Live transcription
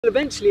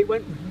Eventually it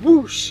went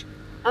whoosh,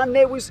 and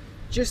there was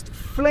just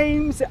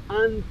flames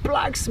and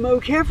black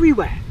smoke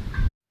everywhere.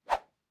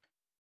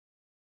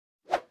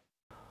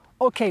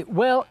 Okay,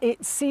 well,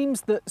 it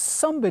seems that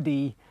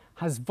somebody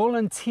has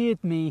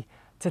volunteered me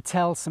to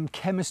tell some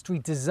chemistry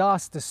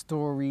disaster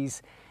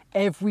stories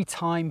every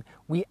time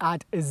we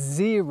add a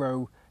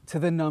 0 to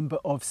the number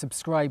of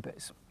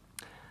subscribers.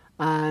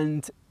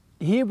 And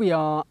here we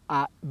are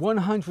at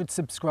 100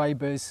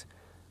 subscribers.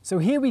 So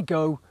here we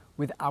go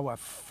with our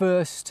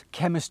first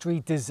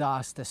chemistry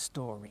disaster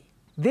story.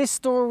 This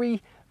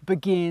story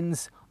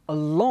begins a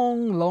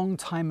long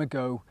time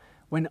ago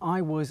when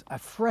I was a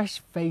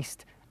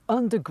fresh-faced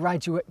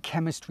undergraduate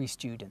chemistry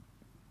student.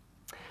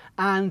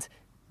 And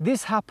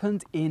this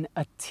happened in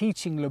a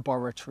teaching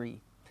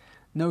laboratory.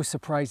 No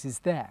surprises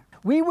there.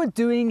 We were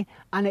doing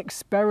an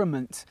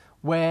experiment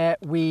where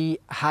we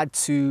had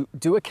to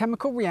do a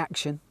chemical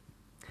reaction,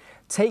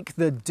 take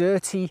the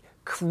dirty,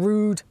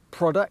 crude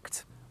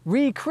product,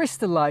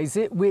 recrystallize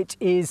it, which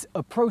is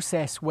a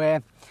process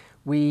where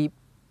we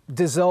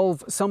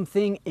dissolve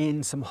something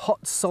in some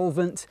hot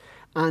solvent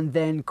and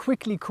then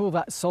quickly cool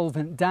that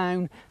solvent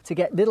down to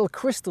get little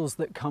crystals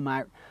that come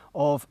out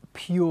of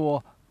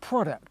pure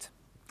product.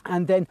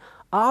 And then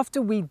after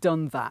we'd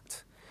done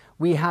that,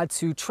 we had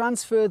to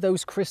transfer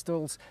those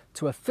crystals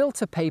to a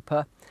filter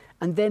paper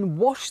and then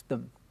wash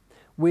them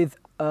with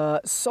a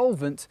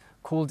solvent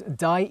called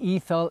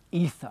diethyl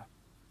ether.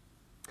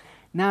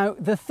 Now,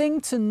 the thing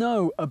to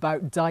know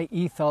about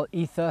diethyl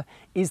ether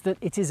is that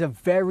it is a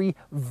very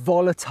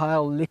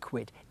volatile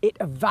liquid. It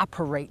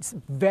evaporates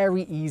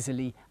very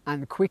easily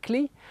and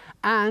quickly,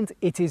 and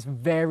it is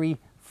very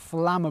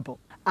flammable.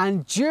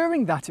 And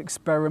during that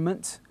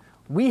experiment,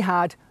 we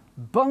had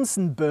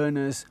Bunsen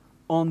burners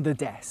on the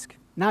desk.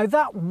 Now,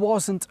 that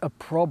wasn't a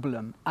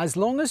problem as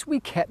long as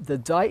we kept the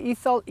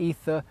diethyl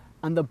ether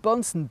and the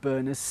Bunsen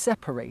burners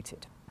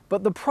separated.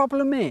 But the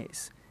problem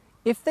is,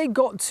 if they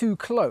got too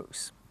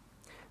close,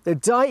 the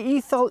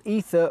diethyl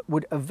ether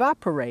would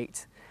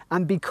evaporate,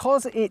 and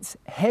because it's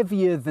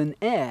heavier than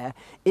air,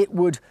 it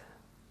would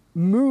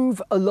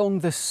move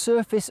along the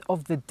surface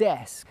of the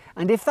desk.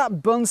 And if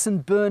that Bunsen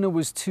burner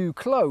was too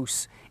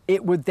close,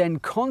 it would then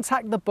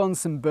contact the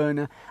Bunsen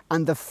burner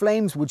and the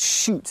flames would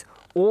shoot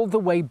all the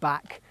way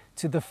back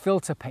to the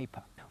filter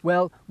paper.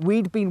 Well,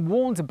 we'd been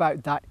warned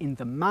about that in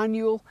the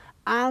manual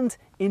and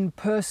in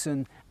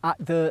person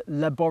at the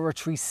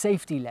laboratory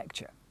safety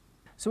lecture.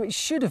 So it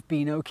should have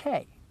been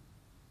okay.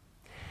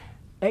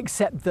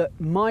 Except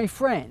that my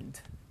friend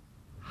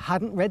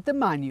hadn't read the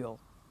manual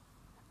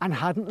and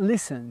hadn't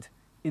listened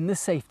in the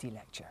safety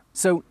lecture.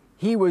 So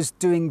he was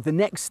doing the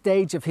next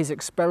stage of his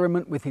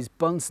experiment with his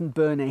Bunsen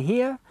burner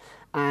here,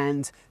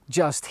 and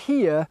just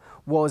here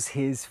was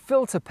his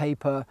filter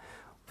paper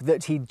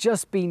that he'd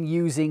just been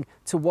using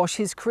to wash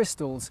his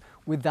crystals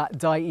with that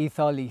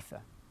diethyl ether.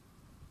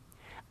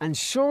 And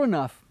sure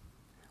enough,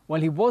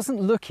 while he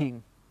wasn't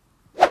looking,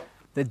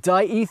 the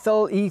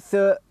diethyl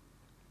ether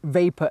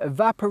vapor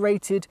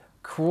evaporated,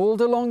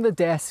 crawled along the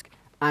desk,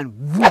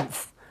 and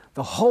woof,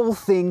 the whole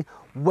thing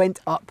went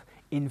up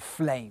in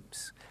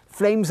flames.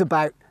 Flames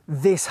about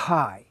this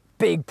high.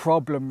 Big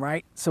problem,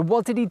 right? So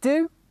what did he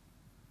do?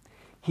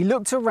 He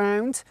looked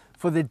around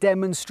for the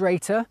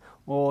demonstrator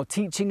or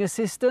teaching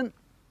assistant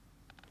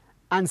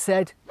and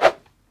said,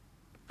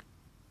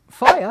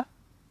 "Fire."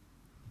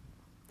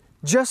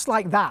 Just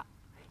like that.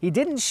 He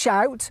didn't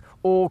shout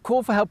or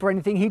call for help or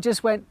anything. He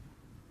just went,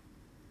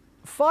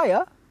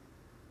 "Fire."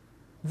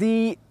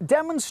 The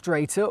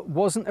demonstrator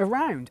wasn't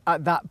around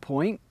at that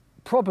point.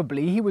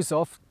 Probably he was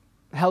off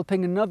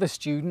helping another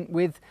student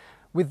with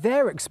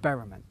their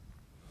experiment.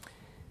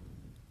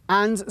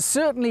 And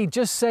certainly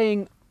just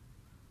saying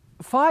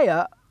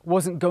fire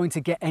wasn't going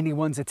to get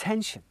anyone's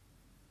attention.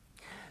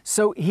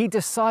 So he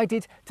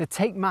decided to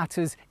take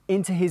matters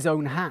into his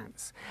own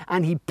hands,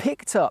 and he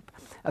picked up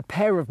a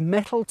pair of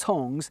metal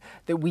tongs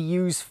that we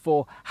use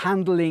for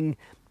handling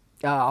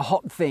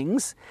hot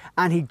things,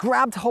 and he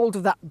grabbed hold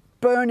of that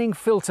burning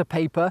filter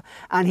paper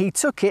and he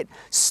took it,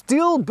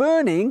 still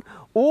burning,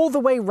 all the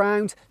way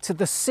round to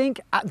the sink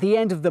at the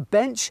end of the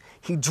bench.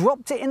 He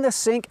dropped it in the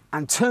sink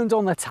and turned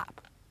on the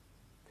tap.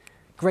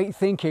 Great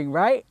thinking,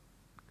 right?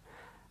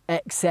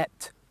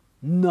 Except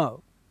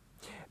no,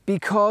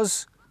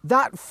 because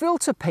that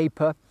filter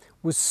paper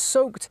was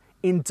soaked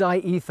in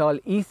diethyl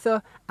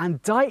ether,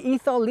 and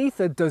diethyl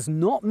ether does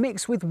not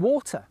mix with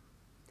water,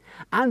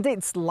 and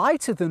it's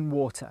lighter than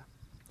water.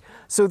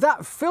 So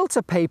that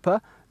filter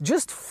paper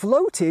just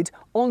floated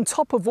on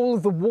top of all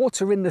of the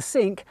water in the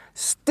sink,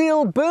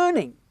 still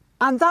burning.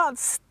 And that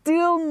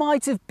still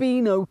might have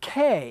been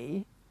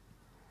okay,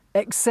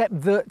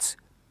 except that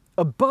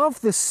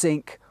above the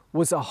sink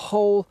was a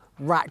whole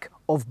rack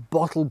of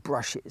bottle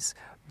brushes.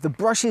 The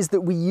brushes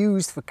that we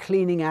used for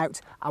cleaning out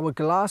our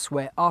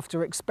glassware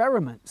after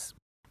experiments.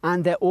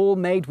 And they're all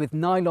made with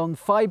nylon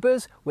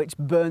fibers, which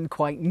burn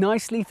quite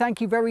nicely,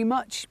 thank you very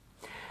much.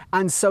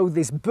 And so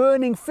this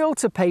burning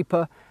filter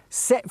paper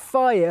set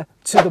fire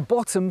to the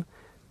bottom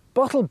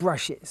bottle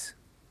brushes,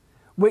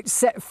 which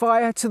set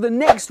fire to the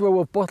next row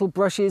of bottle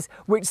brushes,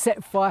 which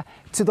set fire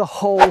to the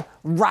whole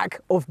rack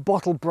of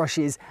bottle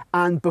brushes.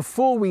 And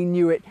before we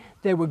knew it,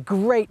 there were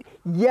great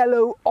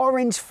yellow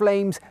orange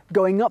flames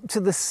going up to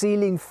the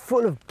ceiling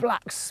full of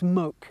black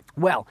smoke.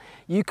 Well,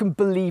 you can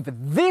believe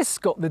this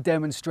got the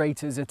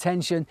demonstrator's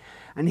attention,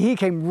 and he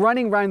came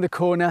running round the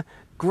corner,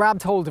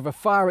 grabbed hold of a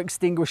fire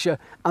extinguisher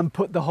and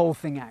put the whole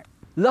thing out.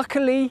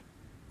 Luckily,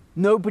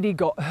 nobody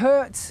got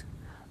hurt.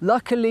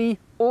 Luckily,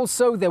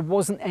 also, there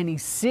wasn't any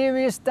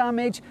serious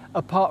damage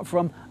apart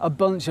from a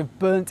bunch of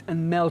burnt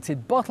and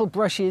melted bottle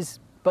brushes,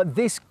 but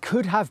this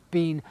could have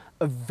been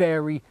a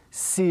very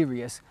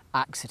serious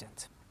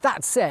accident.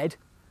 That said,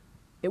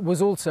 it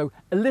was also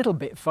a little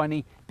bit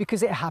funny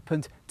because it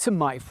happened to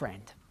my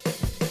friend.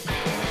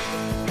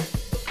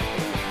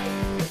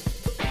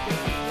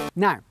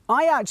 Now,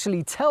 I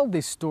actually tell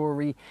this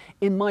story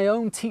in my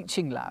own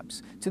teaching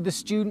labs to the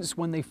students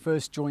when they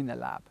first join the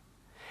lab,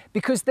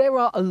 because there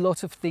are a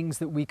lot of things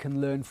that we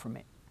can learn from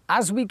it.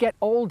 As we get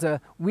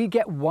older, we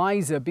get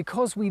wiser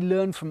because we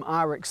learn from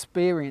our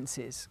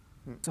experiences.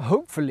 So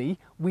hopefully,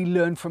 we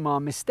learn from our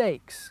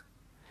mistakes.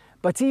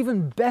 But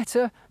even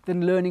better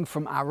than learning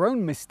from our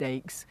own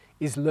mistakes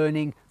is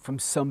learning from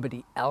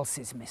somebody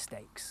else's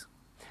mistakes.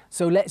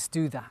 So let's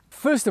do that.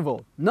 First of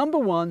all, number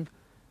one,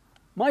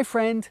 my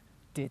friend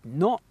did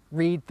not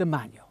read the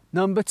manual.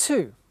 Number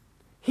two,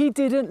 he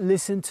didn't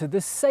listen to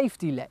the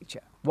safety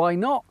lecture. Why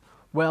not?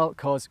 Well,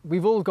 because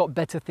we've all got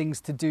better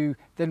things to do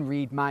than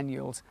read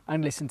manuals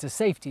and listen to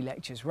safety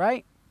lectures,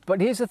 right?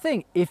 But here's the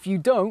thing, if you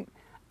don't,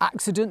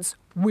 accidents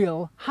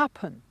will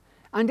happen.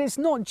 And it's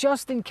not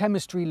just in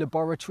chemistry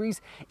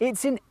laboratories,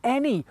 it's in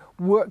any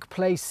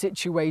workplace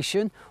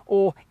situation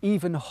or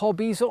even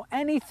hobbies or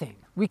anything.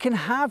 We can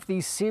have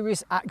these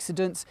serious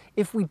accidents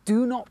if we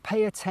do not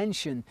pay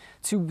attention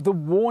to the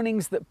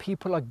warnings that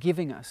people are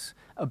giving us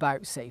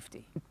about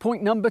safety.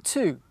 Point number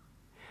two,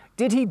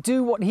 did he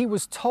do what he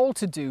was told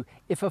to do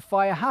if a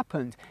fire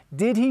happened?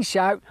 Did he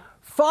shout,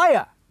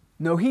 "Fire"?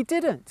 No, he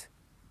didn't.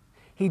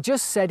 He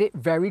just said it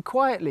very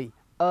quietly,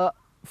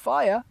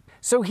 "Fire"?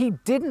 So he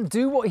didn't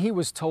do what he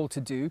was told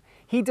to do.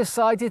 He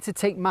decided to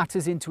take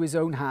matters into his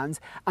own hands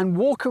and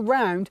walk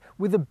around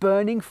with a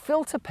burning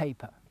filter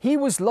paper. He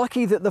was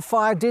lucky that the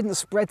fire didn't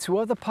spread to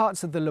other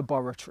parts of the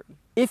laboratory.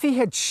 If he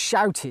had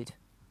shouted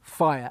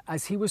 "Fire"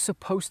 as he was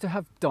supposed to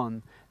have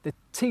done, the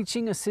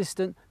teaching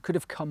assistant could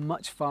have come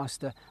much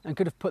faster and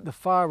could have put the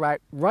fire out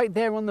right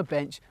there on the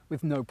bench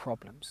with no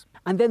problems.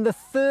 And then the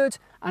third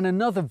and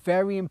another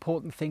very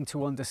important thing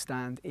to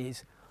understand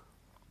is,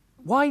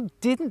 why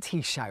didn't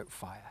he shout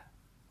 "Fire"?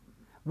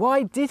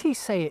 Why did he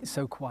say it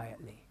so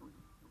quietly?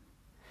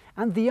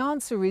 And the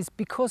answer is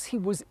because he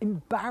was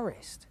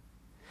embarrassed.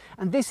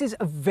 And this is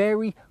a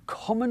very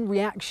common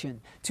reaction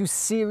to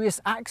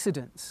serious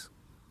accidents.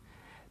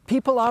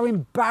 People are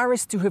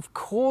embarrassed to have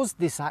caused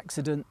this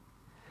accident,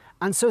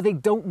 and so they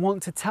don't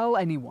want to tell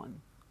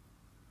anyone.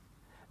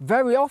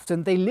 Very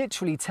often they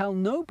literally tell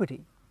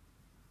nobody.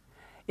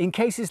 In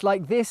cases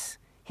like this,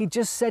 he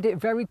just said it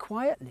very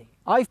quietly.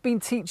 I've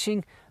been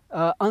teaching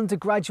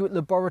undergraduate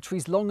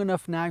laboratories long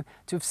enough now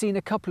to have seen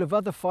a couple of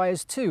other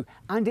fires too,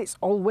 and it's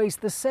always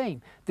the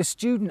same. The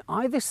student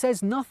either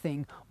says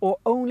nothing or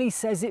only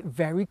says it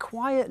very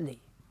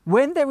quietly.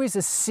 When there is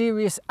a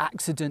serious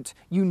accident,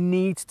 you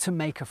need to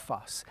make a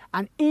fuss.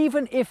 And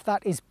even if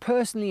that is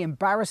personally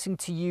embarrassing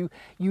to you,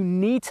 you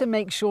need to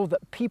make sure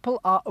that people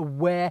are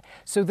aware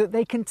so that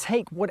they can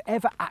take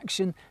whatever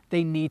action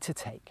they need to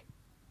take.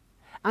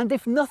 And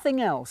if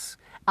nothing else,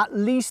 at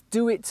least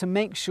do it to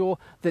make sure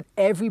that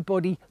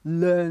everybody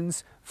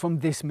learns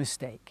from this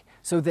mistake,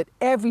 so that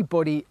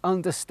everybody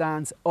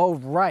understands, oh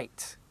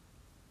right,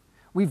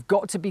 we've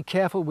got to be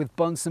careful with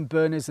Bunsen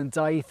burners and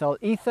diethyl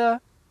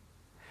ether,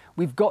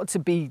 we've got to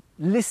be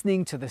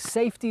listening to the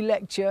safety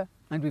lecture,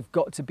 and we've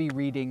got to be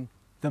reading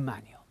the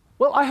manual.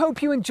 Well, I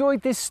hope you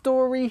enjoyed this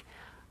story,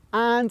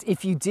 and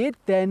if you did,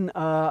 then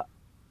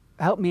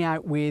help me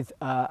out with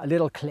a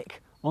little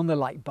click on the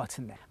like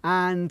button there.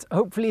 And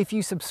hopefully if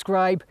you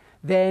subscribe,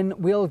 then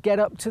we'll get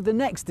up to the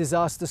next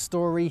disaster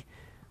story,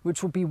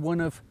 which will be one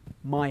of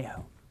my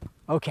own.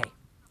 Okay,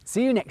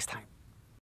 see you next time.